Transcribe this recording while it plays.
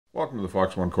Welcome to the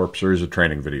Fox One Corp series of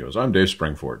training videos. I'm Dave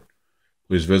Springford.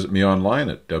 Please visit me online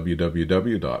at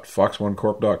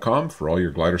www.foxonecorp.com for all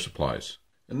your glider supplies.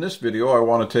 In this video, I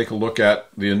want to take a look at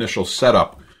the initial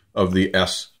setup of the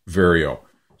S Vario.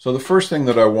 So the first thing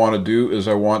that I want to do is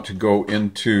I want to go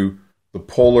into the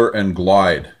Polar and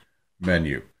Glide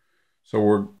menu. So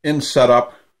we're in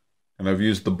setup, and I've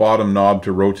used the bottom knob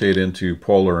to rotate into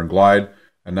Polar and Glide,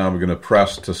 and now I'm going to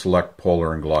press to select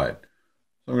Polar and Glide.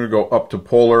 I'm going to go up to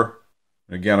Polar,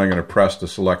 and again I'm going to press to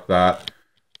select that,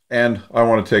 and I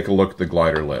want to take a look at the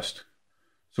glider list.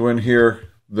 So in here,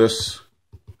 this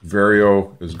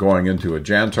Vario is going into a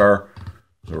Jantar,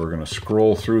 so we're going to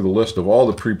scroll through the list of all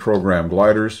the pre-programmed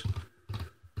gliders,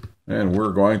 and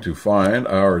we're going to find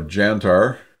our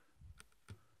Jantar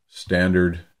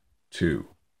Standard 2.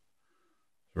 So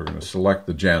we're going to select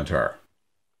the Jantar.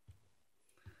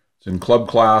 It's in Club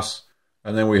Class.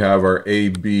 And then we have our A,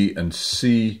 B, and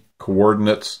C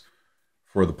coordinates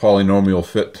for the polynomial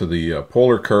fit to the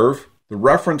polar curve. The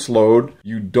reference load,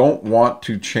 you don't want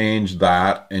to change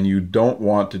that, and you don't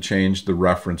want to change the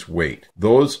reference weight.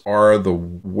 Those are the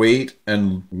weight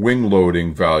and wing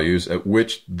loading values at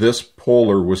which this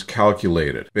polar was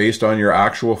calculated. Based on your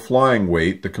actual flying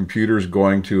weight, the computer is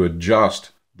going to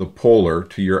adjust the polar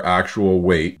to your actual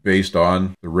weight based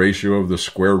on the ratio of the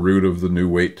square root of the new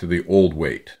weight to the old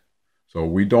weight. So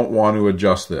we don't want to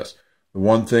adjust this. The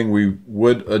one thing we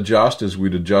would adjust is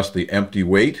we'd adjust the empty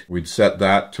weight. We'd set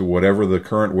that to whatever the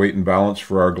current weight and balance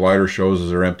for our glider shows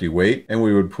as our empty weight, and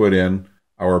we would put in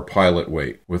our pilot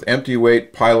weight. With empty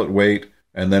weight, pilot weight,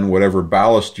 and then whatever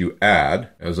ballast you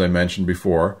add, as I mentioned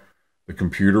before, the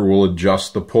computer will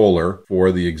adjust the polar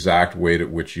for the exact weight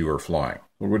at which you are flying.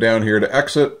 We'll go down here to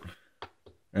exit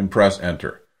and press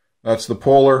enter. That's the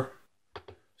polar.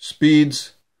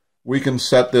 Speeds. We can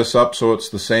set this up so it's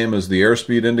the same as the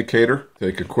airspeed indicator.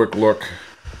 Take a quick look.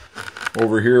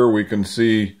 Over here we can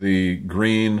see the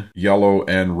green, yellow,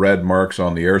 and red marks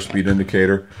on the airspeed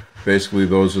indicator. Basically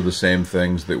those are the same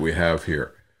things that we have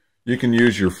here. You can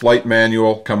use your flight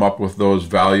manual, come up with those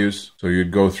values. So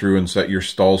you'd go through and set your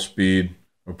stall speed,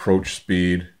 approach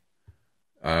speed,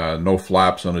 no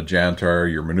flaps on a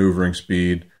Jantar, your maneuvering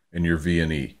speed, and your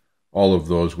V&E. All of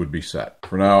those would be set.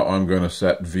 For now I'm going to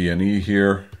set V&E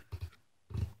here.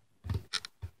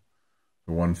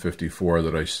 154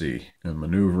 that I see. And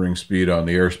maneuvering speed on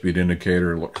the airspeed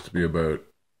indicator looks to be about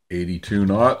 82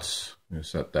 knots. I'm going to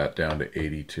set that down to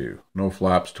 82. No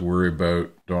flaps to worry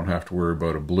about. Don't have to worry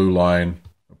about a blue line.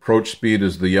 Approach speed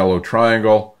is the yellow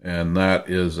triangle, and that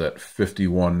is at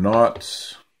 51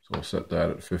 knots. So I'll set that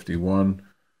at 51.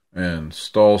 And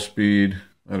stall speed,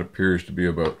 that appears to be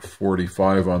about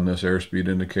 45 on this airspeed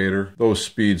indicator. Those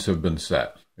speeds have been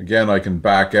set. Again, I can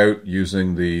back out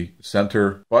using the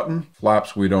center button.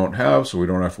 Flaps we don't have, so we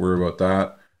don't have to worry about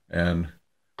that. And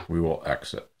we will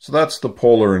exit. So that's the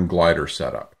Polar and Glider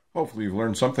setup. Hopefully you've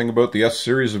learned something about the S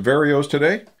series of Varios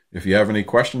today. If you have any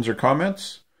questions or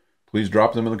comments, please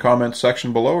drop them in the comments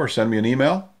section below or send me an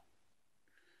email.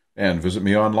 And visit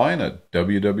me online at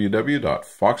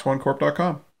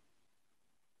www.foxonecorp.com.